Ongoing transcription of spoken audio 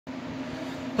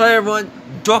Hi everyone,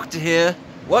 Doctor here.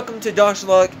 Welcome to Doctor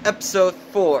Log episode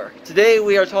 4. Today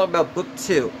we are talking about book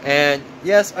 2. And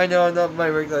yes, I know I'm not my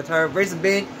regular title. Reason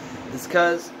being is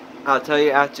because I'll tell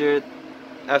you after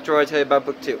I tell you about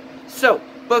book 2. So,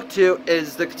 book 2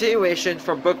 is the continuation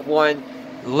from book 1,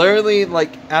 literally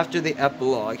like after the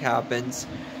epilogue happens,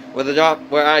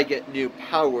 where I get new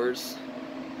powers.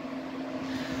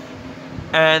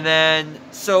 And then,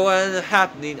 so what ended up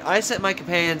happening, I sent my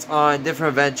companions on different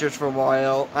adventures for a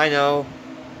while. I know,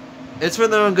 it's for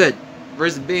their own good.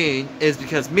 Reason being is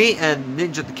because me and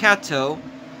Ninja the Kato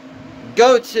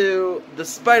go to the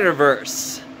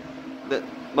Spider-Verse, the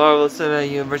Marvel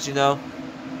Cinematic Universe, you know.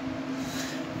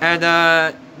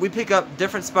 And we pick up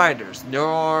different spiders.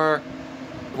 Nor,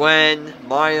 Gwen,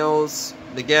 Miles,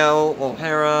 Miguel,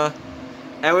 O'Hara.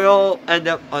 And we all end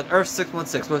up on Earth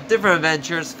 616 with different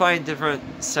adventures, fighting different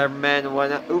Cybermen and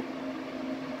whatnot. Oop.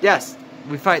 Yes,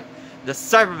 we fight the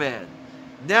Cyberman.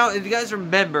 Now, if you guys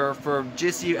remember from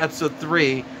JCU episode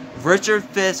 3, Richard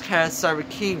Fisk has Cyber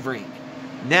King ring.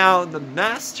 Now, the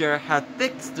Master had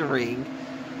fixed the ring,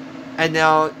 and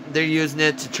now they're using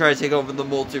it to try to take over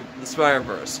the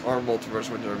Spider-Verse, or multiverse,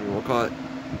 whatever you will call it.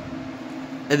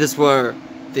 And this is where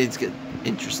things get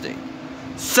interesting.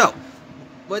 So,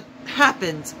 what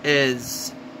happens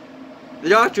is the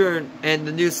Doctor and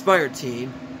the new Spider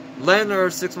team land on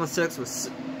Earth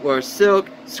 616 where Silk,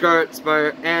 Scarlet,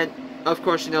 Spider, and of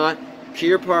course, you know what,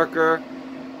 Peter Parker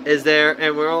is there,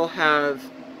 and we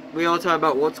all talk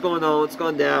about what's going on, what's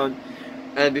going down.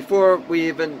 And before we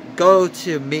even go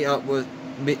to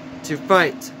to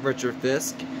fight Richard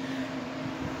Fisk,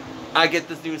 I get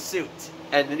this new suit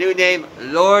and the new name,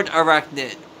 Lord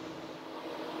Arachnid.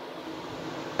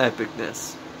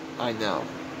 Epicness. I know.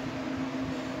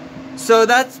 So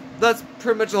that's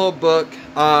pretty much the whole book.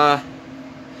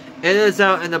 It is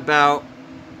out and about.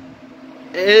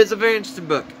 It is a very interesting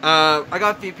book. I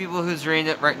got a few people who's reading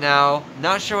it right now.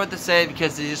 Not sure what to say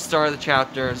because they just started the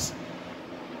chapters.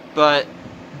 But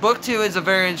book 2 is a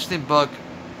very interesting book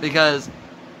because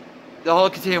the whole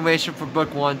continuation from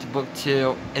book 1 to book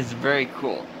 2 is very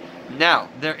cool. Now,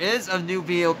 there is a new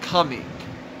video coming.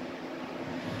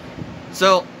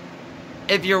 So,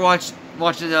 if you're watching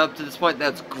it up to this point,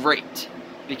 that's great.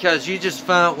 Because you just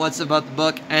found out what's about the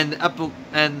book, and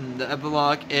the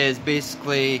epilogue is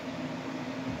basically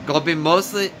gonna be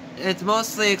mostly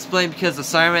explained because the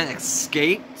Cyberman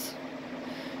escaped,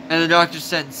 and the Doctor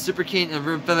sent Super King and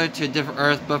Room Feather to a different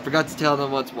Earth, but forgot to tell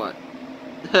them what's what.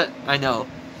 I know.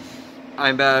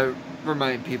 I'm bad at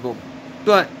reminding people.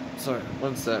 But, sorry,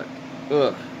 one sec.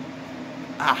 Ugh.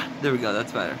 There we go,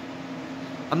 that's better.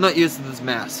 I'm not used to this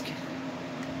mask.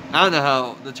 I don't know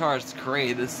how the TARDIS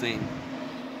created this thing.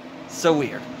 So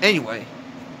weird. Anyway,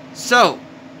 so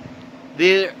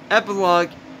the epilogue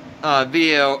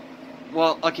video.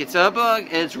 Well, okay, so the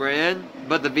epilogue is written,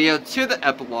 but the video to the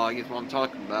epilogue is what I'm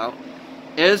talking about.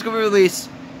 It is going to be released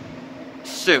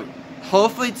soon.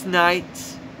 Hopefully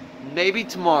tonight, maybe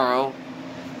tomorrow.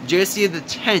 JCU the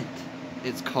 10th,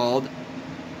 it's called,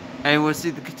 and we'll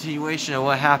see the continuation of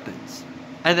what happens.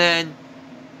 And then,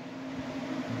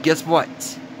 guess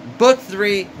what? Book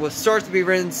 3 will start to be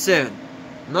written soon.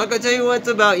 I'm not going to tell you what it's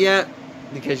about yet,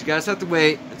 because you guys have to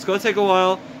wait. It's going to take a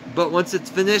while, but once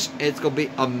it's finished, it's going to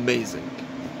be amazing.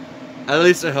 At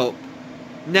least I hope.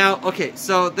 Now, okay,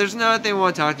 so there's another thing I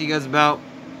want to talk to you guys about.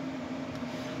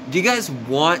 Do you guys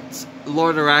want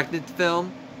Lord Arachnid to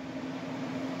film?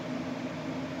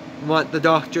 Want the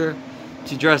Doctor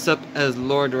to dress up as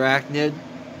Lord Arachnid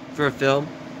for a film?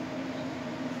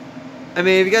 I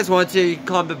mean, if you guys want to, you can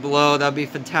comment below. That'd be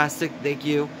fantastic. Thank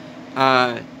you.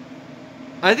 I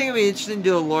think it'd be interesting to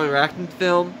do a Lord Arachnid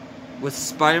film with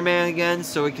Spider-Man again,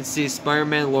 so we can see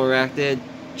Spider-Man and Lord Arachnid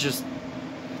just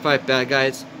fight bad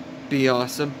guys. Be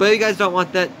awesome. But if you guys don't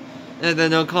want that, then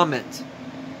don't comment.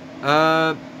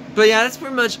 But yeah, that's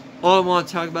pretty much all I want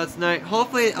to talk about tonight.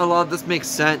 Hopefully, a lot of this makes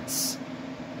sense.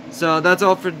 So that's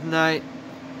all for tonight.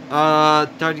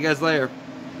 Talk to you guys later.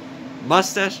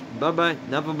 Mustache, bye bye,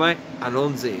 not bye bye,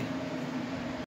 Alonzi.